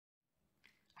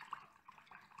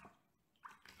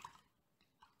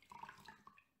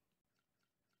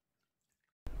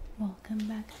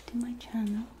welcome back to my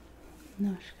channel,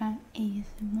 Noshka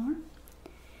ASMR.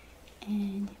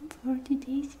 And for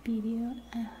today's video,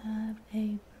 I have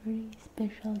a very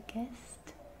special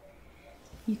guest.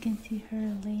 You can see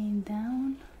her laying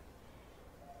down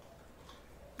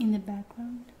in the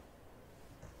background,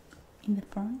 in the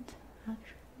front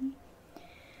actually.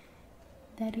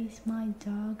 That is my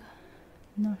dog,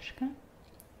 Noshka,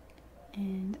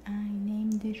 and I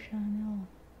named the channel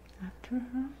after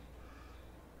her.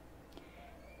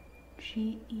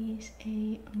 She is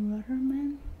a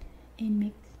Rotterman, a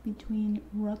mix between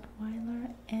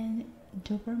Rottweiler and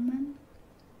Doberman,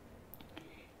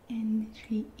 and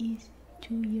she is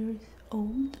 2 years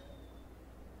old.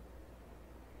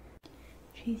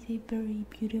 She's a very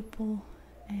beautiful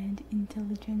and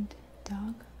intelligent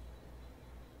dog,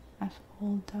 as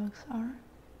all dogs are,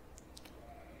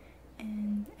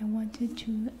 and I wanted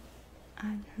to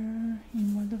add her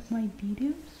in one of my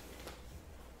videos.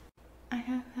 I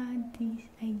have had this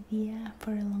idea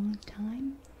for a long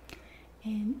time,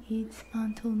 and it's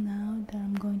until now that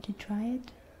I'm going to try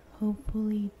it.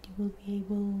 Hopefully you will be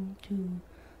able to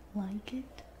like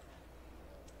it.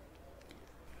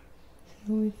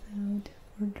 So without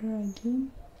further ado,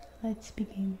 let's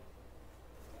begin.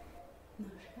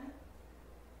 Noshka,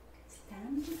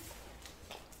 stand,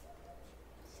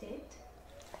 sit,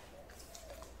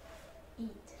 eat.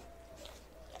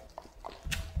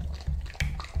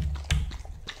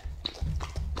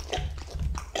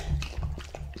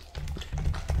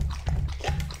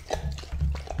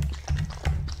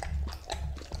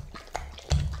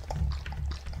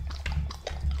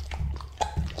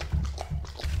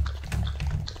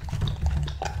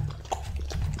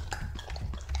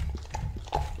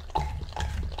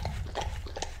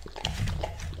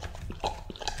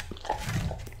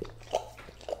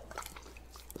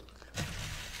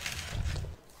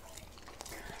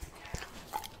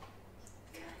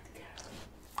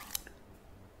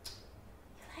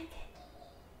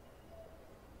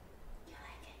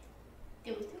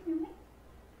 ¿Te gusta mi mamá?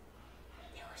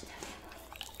 ¿Te gusta mi mamá?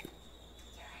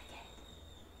 You like it?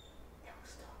 ¿Te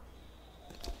gustó?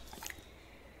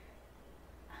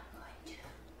 I'm going to...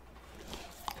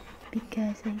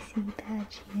 Because I see that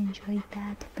she enjoyed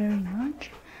that very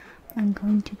much, I'm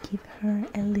going to give her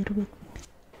a little bit.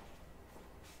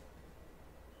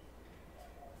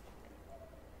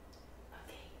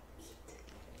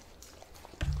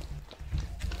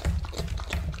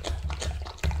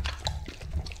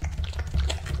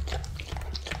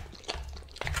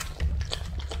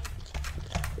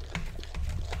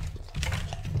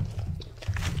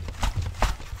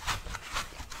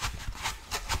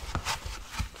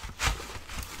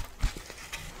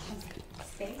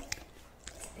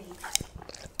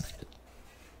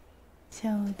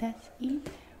 So that's it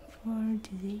for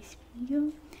today's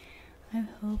video. I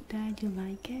hope that you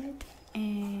like it,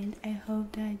 and I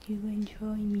hope that you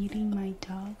enjoy meeting my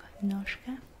dog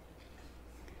Noshka.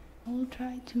 I will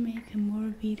try to make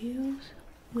more videos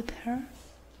with her,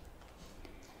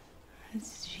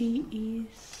 as she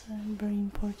is very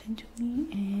important to me,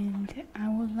 and I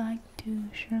would like to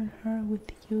share her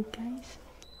with you guys.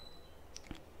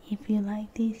 If you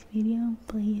like this video,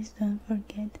 please don't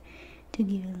forget to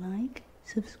give a like,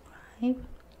 subscribe,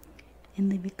 and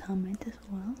leave a comment as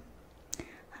well.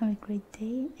 Have a great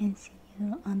day and see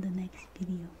you on the next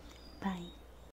video. Bye.